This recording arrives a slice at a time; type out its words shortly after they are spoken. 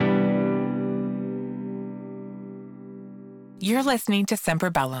You're listening to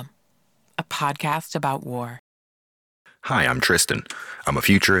Semper Bellum, a podcast about war. Hi, I'm Tristan. I'm a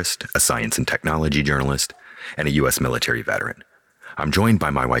futurist, a science and technology journalist, and a U.S. military veteran. I'm joined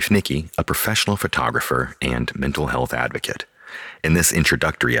by my wife, Nikki, a professional photographer and mental health advocate. In this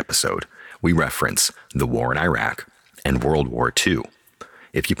introductory episode, we reference the war in Iraq and World War II.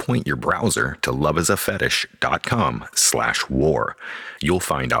 If you point your browser to loveisafetish.com/war, you'll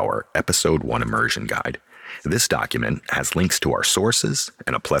find our Episode 1 immersion guide. This document has links to our sources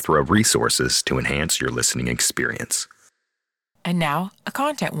and a plethora of resources to enhance your listening experience. And now, a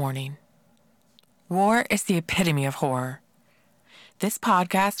content warning. War is the epitome of horror. This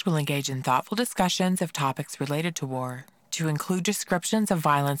podcast will engage in thoughtful discussions of topics related to war, to include descriptions of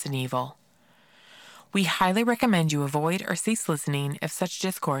violence and evil. We highly recommend you avoid or cease listening if such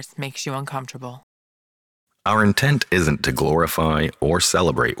discourse makes you uncomfortable. Our intent isn't to glorify or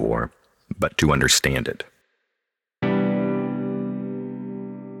celebrate war, but to understand it.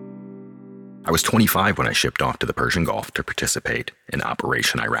 I was 25 when I shipped off to the Persian Gulf to participate in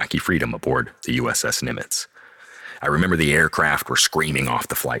Operation Iraqi Freedom aboard the USS Nimitz. I remember the aircraft were screaming off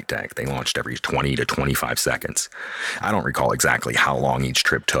the flight deck. They launched every 20 to 25 seconds. I don't recall exactly how long each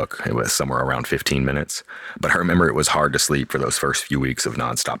trip took. It was somewhere around 15 minutes. But I remember it was hard to sleep for those first few weeks of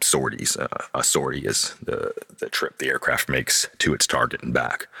nonstop sorties. A sortie is the trip the aircraft makes to its target and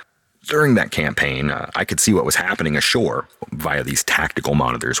back. During that campaign, I could see what was happening ashore via these tactical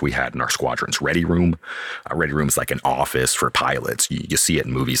monitors we had in our squadron's ready room. Ready room's like an office for pilots. You see it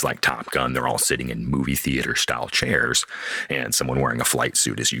in movies like Top Gun. They're all sitting in movie theater style chairs, and someone wearing a flight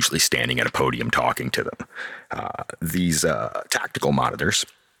suit is usually standing at a podium talking to them. These tactical monitors,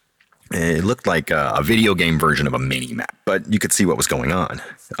 it looked like a video game version of a mini-map, but you could see what was going on.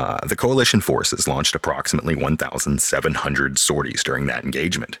 The coalition forces launched approximately 1,700 sorties during that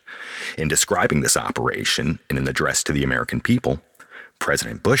engagement. In describing this operation in an address to the American people,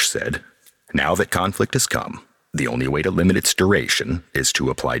 President Bush said, "Now that conflict has come, the only way to limit its duration is to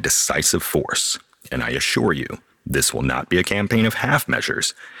apply decisive force. And I assure you, this will not be a campaign of half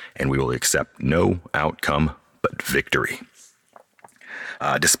measures, and we will accept no outcome but victory."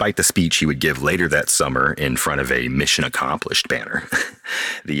 Despite the speech he would give later that summer in front of a mission accomplished banner,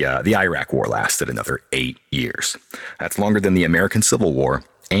 the Iraq War lasted another 8 years. That's longer than the American Civil War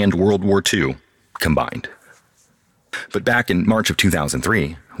and World War II combined. But back in March of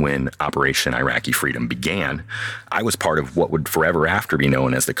 2003, when Operation Iraqi Freedom began, I was part of what would forever after be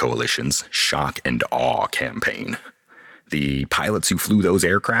known as the coalition's Shock and Awe campaign. The pilots who flew those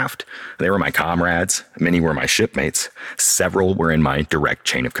aircraft, they were my comrades. Many were my shipmates. Several were in my direct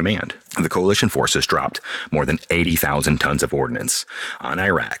chain of command. The coalition forces dropped more than 80,000 tons of ordnance on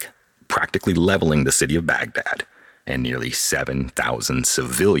Iraq, practically leveling the city of Baghdad, and nearly 7,000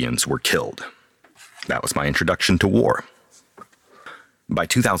 civilians were killed. That was my introduction to war. By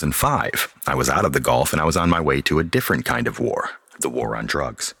 2005, I was out of the Gulf and I was on my way to a different kind of war, the war on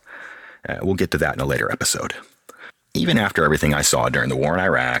drugs. We'll get to that in a later episode. Even after everything I saw during the war in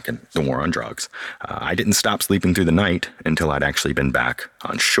Iraq and the war on drugs, I didn't stop sleeping through the night until I'd actually been back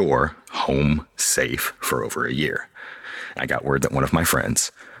on shore, home, safe for over a year. I got word that one of my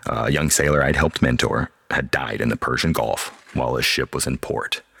friends, a young sailor I'd helped mentor, had died in the Persian Gulf while his ship was in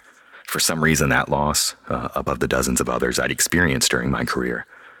port. For some reason, that loss, above the dozens of others I'd experienced during my career,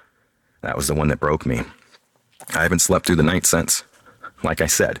 that was the one that broke me. I haven't slept through the night since. Like I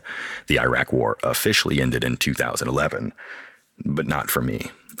said, the Iraq War officially ended in 2011, but not for me.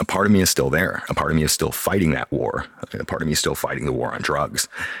 A part of me is still there. A part of me is still fighting that war. A part of me is still fighting the war on drugs.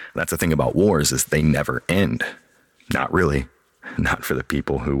 That's the thing about wars, is they never end. Not really. Not for the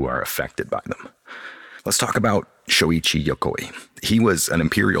people who are affected by them. Let's talk about Shoichi Yokoi. He was an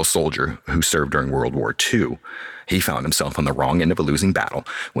imperial soldier who served during World War II. He found himself on the wrong end of a losing battle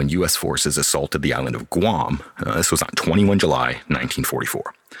when U.S. forces assaulted the island of Guam. This was on 21 July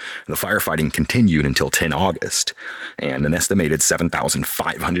 1944. The firefighting continued until 10 August, and an estimated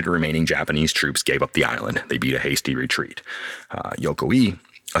 7,500 remaining Japanese troops gave up the island. They beat a hasty retreat. Yokoi,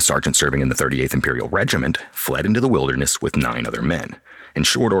 a sergeant serving in the 38th Imperial Regiment, fled into the wilderness with 9 other men. In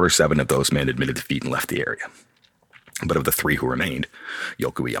short order, 7 of those men admitted defeat and left the area. But of the 3 who remained,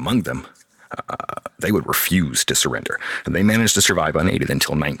 Yokoi among them, they would refuse to surrender. And they managed to survive unaided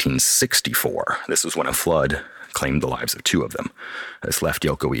until 1964. This was when a flood claimed the lives of 2 of them. This left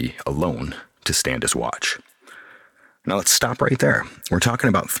Yokoi alone to stand his watch. Now let's stop right there. We're talking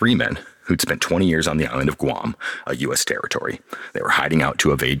about 3 men who'd spent 20 years on the island of Guam, a U.S. territory. They were hiding out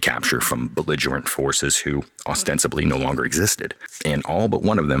to evade capture from belligerent forces who ostensibly no longer existed. And all but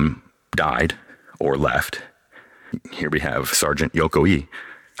one of them died or left. Here we have Sergeant Yokoi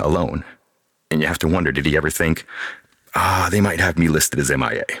alone. And you have to wonder, did he ever think, They might have me listed as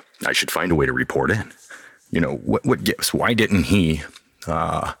MIA. I should find a way to report in. What gives? Why didn't he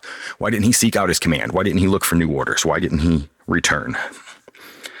seek out his command? Why didn't he look for new orders? Why didn't he return?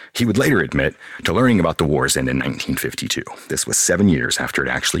 He would later admit to learning about the war's end in 1952. This was 7 years after it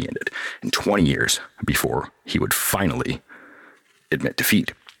actually ended, and 20 years before he would finally admit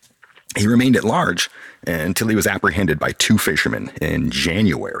defeat. He remained at large until he was apprehended by 2 fishermen in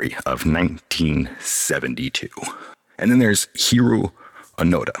January of 1972. And then there's Hiro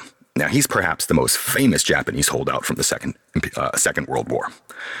Onoda. Now, he's perhaps the most famous Japanese holdout from the Second World War.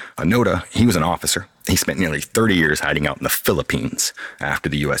 Onoda, he was an officer. He spent nearly 30 years hiding out in the Philippines after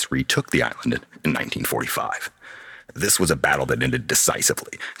the U.S. retook the island in 1945. This was a battle that ended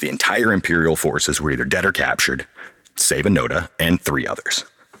decisively. The entire Imperial forces were either dead or captured, save Onoda and 3 others.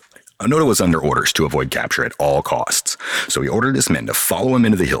 Onoda was under orders to avoid capture at all costs, so he ordered his men to follow him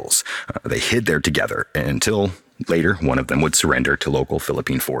into the hills. They hid there together until later one of them would surrender to local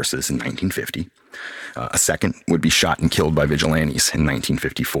Philippine forces in 1950. A second would be shot and killed by vigilantes in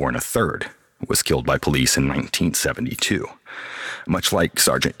 1954, and a third was killed by police in 1972. Much like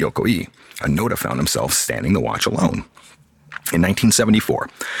Sergeant Yokoi, Onoda found himself standing the watch alone. In 1974,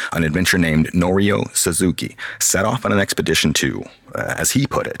 an adventurer named Norio Suzuki set off on an expedition to, as he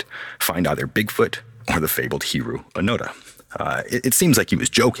put it, find either Bigfoot or the fabled Hiro Onoda. It seems like he was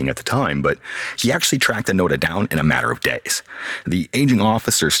joking at the time, but he actually tracked Onoda down in a matter of days. The aging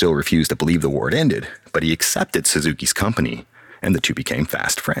officer still refused to believe the war had ended, but he accepted Suzuki's company, and the two became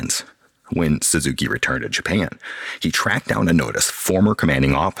fast friends. When Suzuki returned to Japan, he tracked down Onoda's former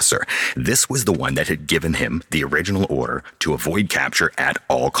commanding officer. This was the one that had given him the original order to avoid capture at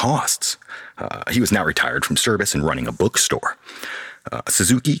all costs. He was now retired from service and running a bookstore.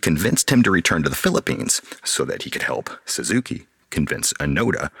 Suzuki convinced him to return to the Philippines so that he could help Suzuki convince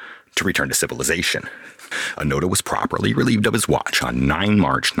Onoda to return to civilization. Onoda was properly relieved of his watch on 9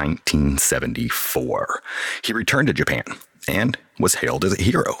 March 1974. He returned to Japan and was hailed as a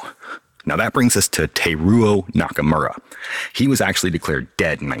hero. Now that brings us to Teruo Nakamura. He was actually declared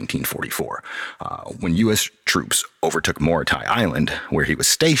dead in 1944. When U.S. troops overtook Morotai Island, where he was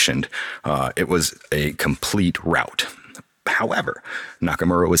stationed, it was a complete rout. However,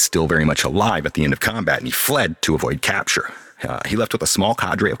 Nakamura was still very much alive at the end of combat, and he fled to avoid capture. He left with a small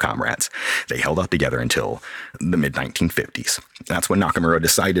cadre of comrades. They held out together until the mid-1950s. That's when Nakamura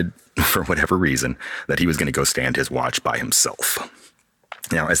decided, for whatever reason, that he was going to go stand his watch by himself.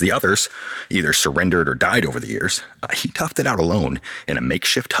 Now, as the others either surrendered or died over the years, he toughed it out alone in a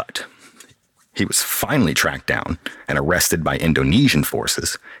makeshift hut. He was finally tracked down and arrested by Indonesian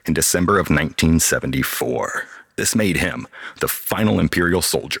forces in December of 1974. This made him the final Imperial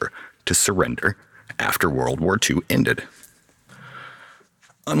soldier to surrender after World War II ended.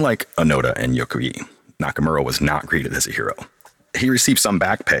 Unlike Onoda and Yokoi, Nakamura was not greeted as a hero. He received some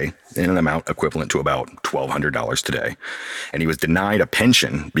back pay in an amount equivalent to about $1,200 today, and he was denied a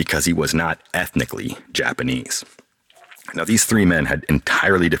pension because he was not ethnically Japanese. Now, these 3 men had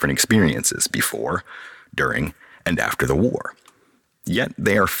entirely different experiences before, during, and after the war. Yet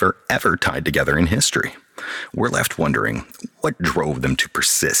they are forever tied together in history. We're left wondering what drove them to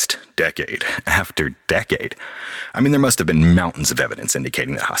persist decade after decade. I mean, there must have been mountains of evidence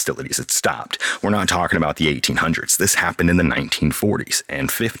indicating that hostilities had stopped. We're not talking about the 1800s. This happened in the 1940s and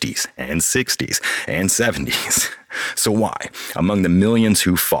 50s and 60s and 70s. So why, among the millions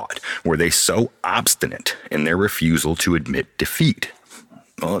who fought, were they so obstinate in their refusal to admit defeat?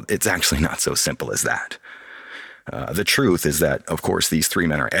 Well, it's actually not so simple as that. The truth is that, of course, these 3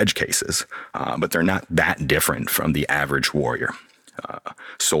 men are edge cases, but they're not that different from the average warrior.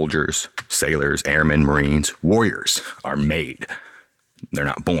 Soldiers, sailors, airmen, Marines, warriors are made. They're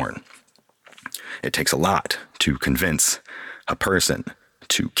not born. It takes a lot to convince a person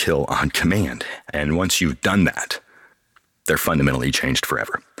to kill on command. And once you've done that, they're fundamentally changed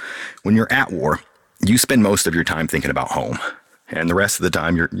forever. When you're at war, you spend most of your time thinking about home, and the rest of the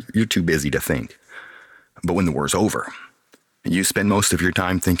time you're too busy to think. But when the war's over, you spend most of your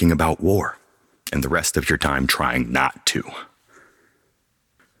time thinking about war, and the rest of your time trying not to.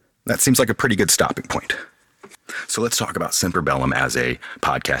 That seems like a pretty good stopping point. So let's talk about Semper Bellum as a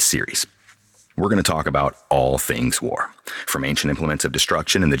podcast series. We're going to talk about all things war, from ancient implements of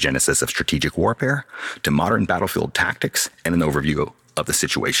destruction and the genesis of strategic warfare, to modern battlefield tactics and an overview of the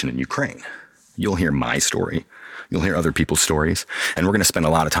situation in Ukraine. You'll hear my story, you'll hear other people's stories, and we're going to spend a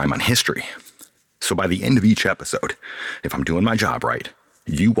lot of time on history. So by the end of each episode, if I'm doing my job right,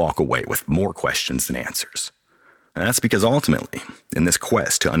 you walk away with more questions than answers. And that's because ultimately, in this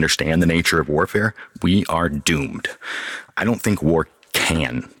quest to understand the nature of warfare, we are doomed. I don't think war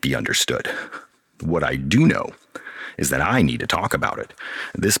can be understood. What I do know is that I need to talk about it.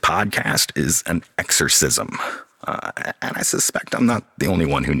 This podcast is an exorcism, and I suspect I'm not the only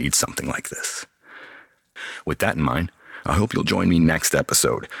one who needs something like this. With that in mind, I hope you'll join me next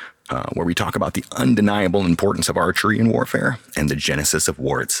episode, where we talk about the undeniable importance of archery in warfare and the genesis of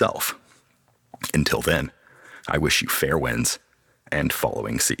war itself. Until then, I wish you fair winds and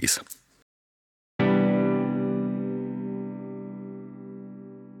following seas.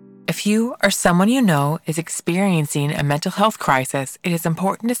 If you or someone you know is experiencing a mental health crisis, it is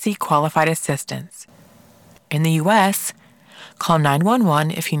important to seek qualified assistance. In the U.S., call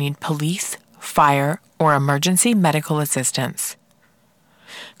 911 if you need police, fire, or emergency medical assistance.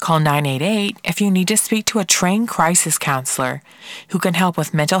 Call 988 if you need to speak to a trained crisis counselor who can help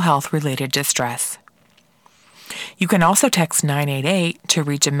with mental health-related distress. You can also text 988 to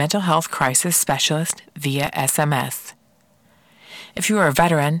reach a mental health crisis specialist via SMS. If you are a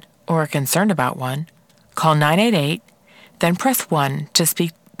veteran or are concerned about one, call 988, then press 1 to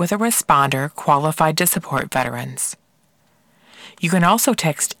speak with a responder qualified to support veterans. You can also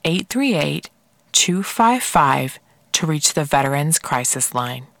text 838-255 to reach the Veterans Crisis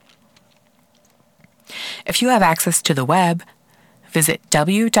Line. If you have access to the web, visit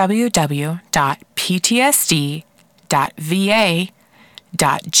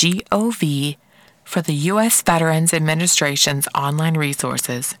www.ptsd.va.gov for the U.S. Veterans Administration's online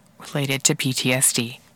resources related to PTSD.